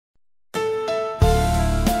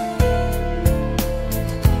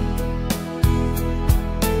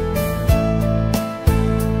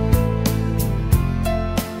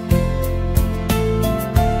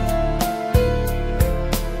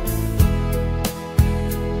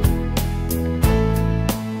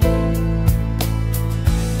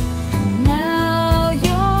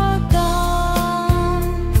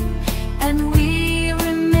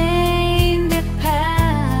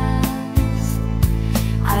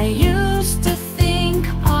I used to think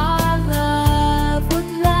our love would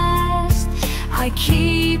last. I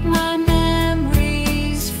keep my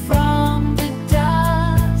memories from the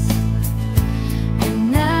dust,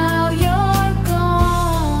 and now you're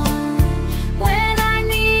gone. When I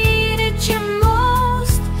needed you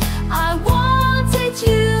most, I wanted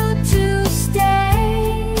you to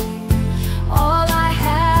stay. All I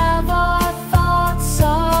have are thoughts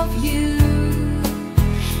of you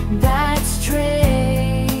that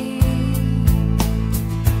stray,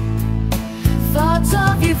 thoughts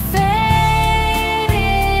of you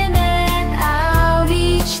fading and out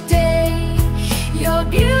each day. Your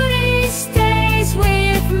beauty stays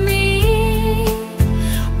with me.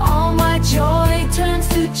 All my joy turns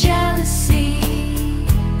to jealousy.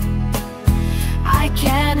 I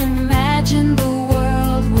can't imagine the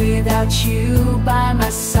world without you by my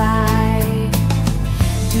side.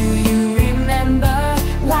 Do you remember?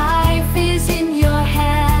 Life is in your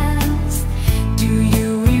hands. Do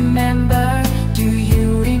you remember? Do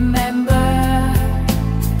you remember?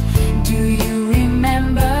 Do you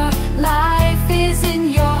remember? Life is in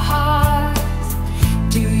your heart.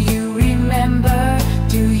 Do you remember?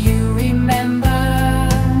 Do you remember?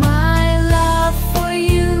 My love for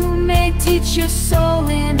you may teach your soul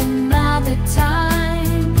in another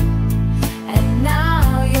time. And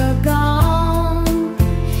now you're gone,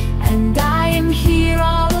 and I am here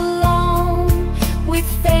all alone. With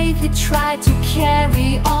faith I try to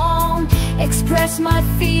carry on, express my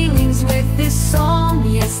feelings with this song.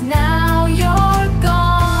 Yes, now you're gone.